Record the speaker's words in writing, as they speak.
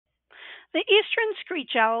The eastern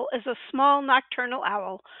screech owl is a small nocturnal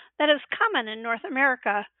owl that is common in North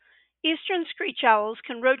America. Eastern screech owls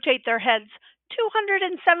can rotate their heads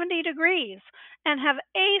 270 degrees and have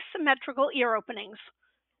asymmetrical ear openings.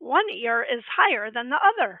 One ear is higher than the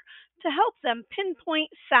other to help them pinpoint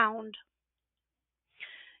sound.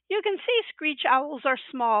 You can see screech owls are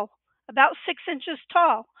small, about 6 inches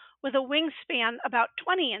tall, with a wingspan about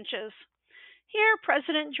 20 inches. Here,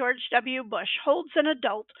 President George W. Bush holds an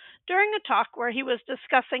adult during a talk where he was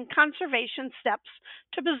discussing conservation steps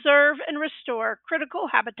to preserve and restore critical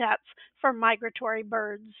habitats for migratory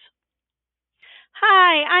birds.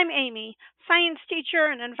 Hi, I'm Amy, science teacher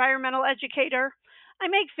and environmental educator. I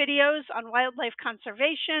make videos on wildlife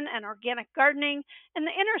conservation and organic gardening and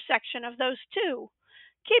the intersection of those two.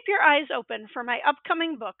 Keep your eyes open for my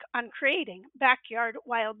upcoming book on creating backyard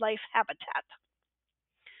wildlife habitat.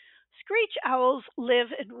 Screech owls live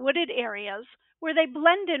in wooded areas where they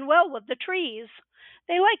blend in well with the trees.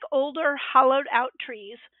 They like older, hollowed out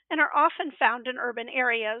trees and are often found in urban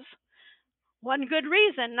areas. One good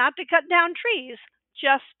reason not to cut down trees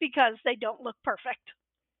just because they don't look perfect.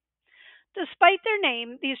 Despite their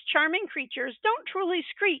name, these charming creatures don't truly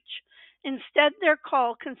screech. Instead, their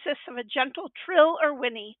call consists of a gentle trill or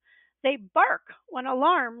whinny. They bark when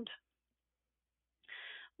alarmed.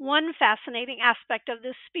 One fascinating aspect of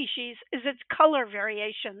this species is its color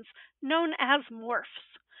variations, known as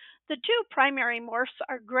morphs. The two primary morphs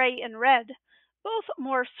are gray and red. Both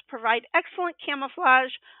morphs provide excellent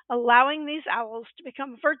camouflage, allowing these owls to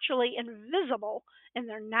become virtually invisible in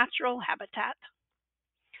their natural habitat.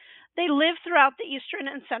 They live throughout the eastern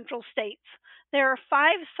and central states. There are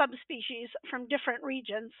 5 subspecies from different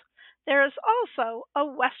regions. There is also a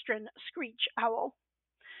western screech owl.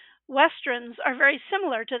 Westerns are very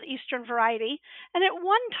similar to the eastern variety and at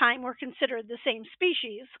one time were considered the same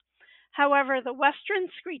species. However, the western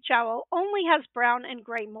screech owl only has brown and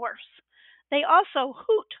gray morphs. They also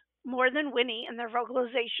hoot more than whinny in their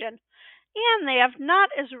vocalization, and they have not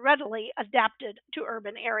as readily adapted to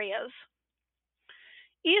urban areas.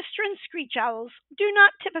 Eastern screech owls do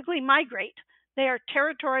not typically migrate. They are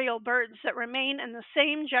territorial birds that remain in the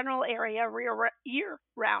same general area year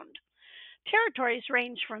round. Territories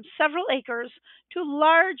range from several acres to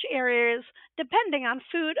large areas depending on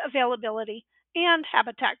food availability and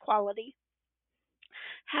habitat quality.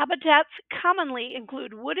 Habitats commonly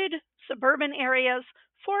include wooded, suburban areas,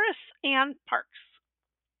 forests, and parks.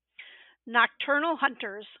 Nocturnal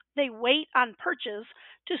hunters, they wait on perches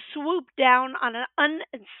to swoop down on an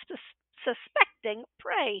unsuspecting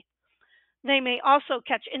prey. They may also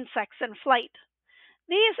catch insects in flight.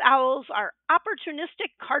 These owls are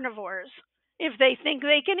opportunistic carnivores. If they think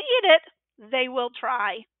they can eat it, they will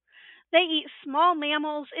try. They eat small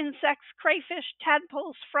mammals, insects, crayfish,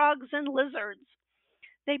 tadpoles, frogs, and lizards.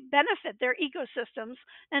 They benefit their ecosystems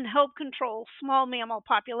and help control small mammal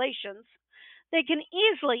populations. They can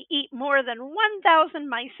easily eat more than 1,000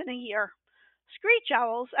 mice in a year. Screech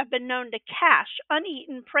owls have been known to cache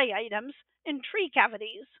uneaten prey items in tree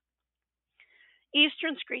cavities.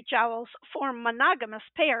 Eastern screech owls form monogamous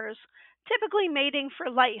pairs, typically mating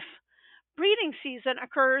for life. Breeding season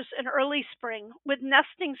occurs in early spring, with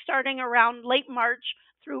nesting starting around late March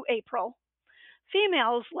through April.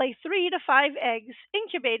 Females lay 3 to 5 eggs,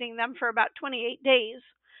 incubating them for about 28 days.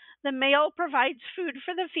 The male provides food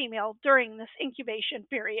for the female during this incubation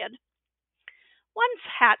period. Once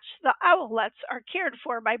hatched, the owlets are cared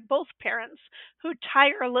for by both parents, who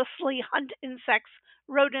tirelessly hunt insects,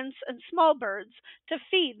 rodents, and small birds to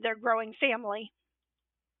feed their growing family.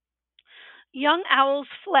 Young owls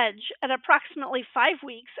fledge at approximately 5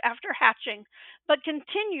 weeks after hatching, but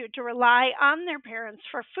continue to rely on their parents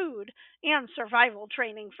for food and survival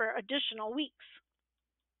training for additional weeks.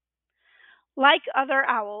 Like other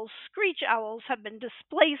owls, screech owls have been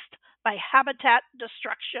displaced by habitat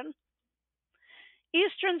destruction.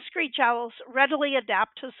 Eastern screech owls readily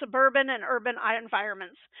adapt to suburban and urban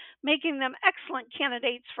environments, making them excellent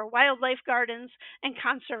candidates for wildlife gardens and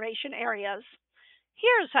conservation areas.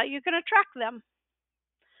 Here's how you can attract them.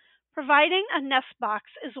 Providing a nest box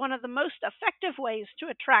is one of the most effective ways to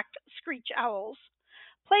attract screech owls.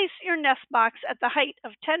 Place your nest box at the height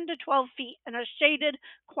of 10 to 12 feet in a shaded,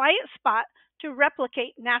 quiet spot to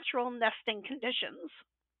replicate natural nesting conditions.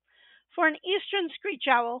 For an eastern screech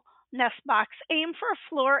owl nest box, aim for a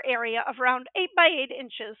floor area of around 8 by 8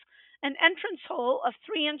 inches, an entrance hole of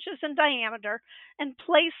 3 inches in diameter, and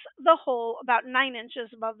place the hole about 9 inches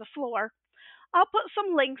above the floor. I'll put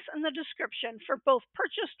some links in the description for both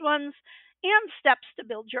purchased ones and steps to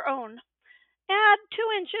build your own. Add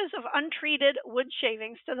 2 inches of untreated wood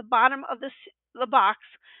shavings to the bottom of the box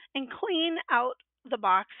and clean out the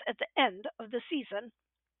box at the end of the season.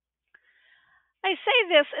 I say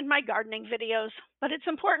this in my gardening videos, but it's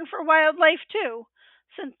important for wildlife too.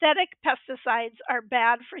 Synthetic pesticides are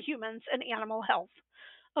bad for humans and animal health.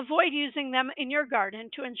 Avoid using them in your garden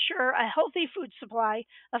to ensure a healthy food supply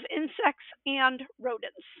of insects and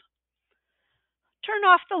rodents. Turn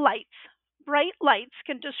off the lights. Bright lights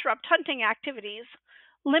can disrupt hunting activities.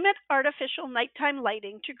 Limit artificial nighttime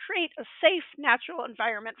lighting to create a safe, natural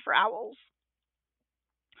environment for owls.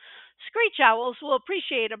 Screech owls will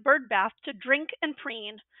appreciate a bird bath to drink and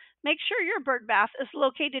preen. Make sure your bird bath is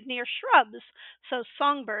located near shrubs so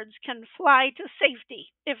songbirds can fly to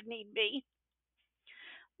safety if need be.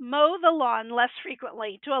 Mow the lawn less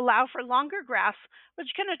frequently to allow for longer grass,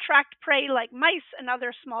 which can attract prey like mice and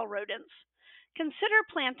other small rodents. Consider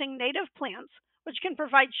planting native plants, which can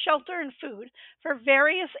provide shelter and food for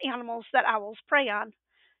various animals that owls prey on.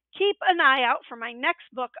 Keep an eye out for my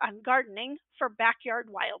next book on gardening for backyard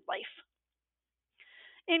wildlife.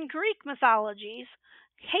 In Greek mythologies,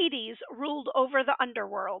 Hades ruled over the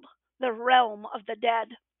underworld, the realm of the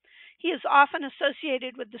dead. He is often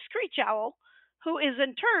associated with the screech owl, who is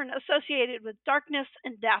in turn associated with darkness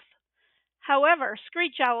and death. However,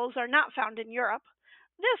 screech owls are not found in Europe.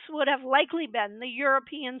 This would have likely been the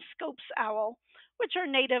European Scops owl, which are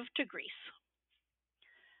native to Greece.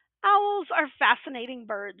 Owls are fascinating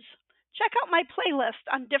birds. Check out my playlist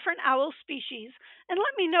on different owl species and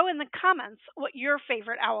let me know in the comments what your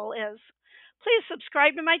favorite owl is. Please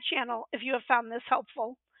subscribe to my channel if you have found this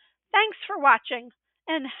helpful. Thanks for watching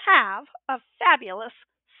and have a fabulous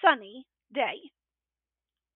sunny day.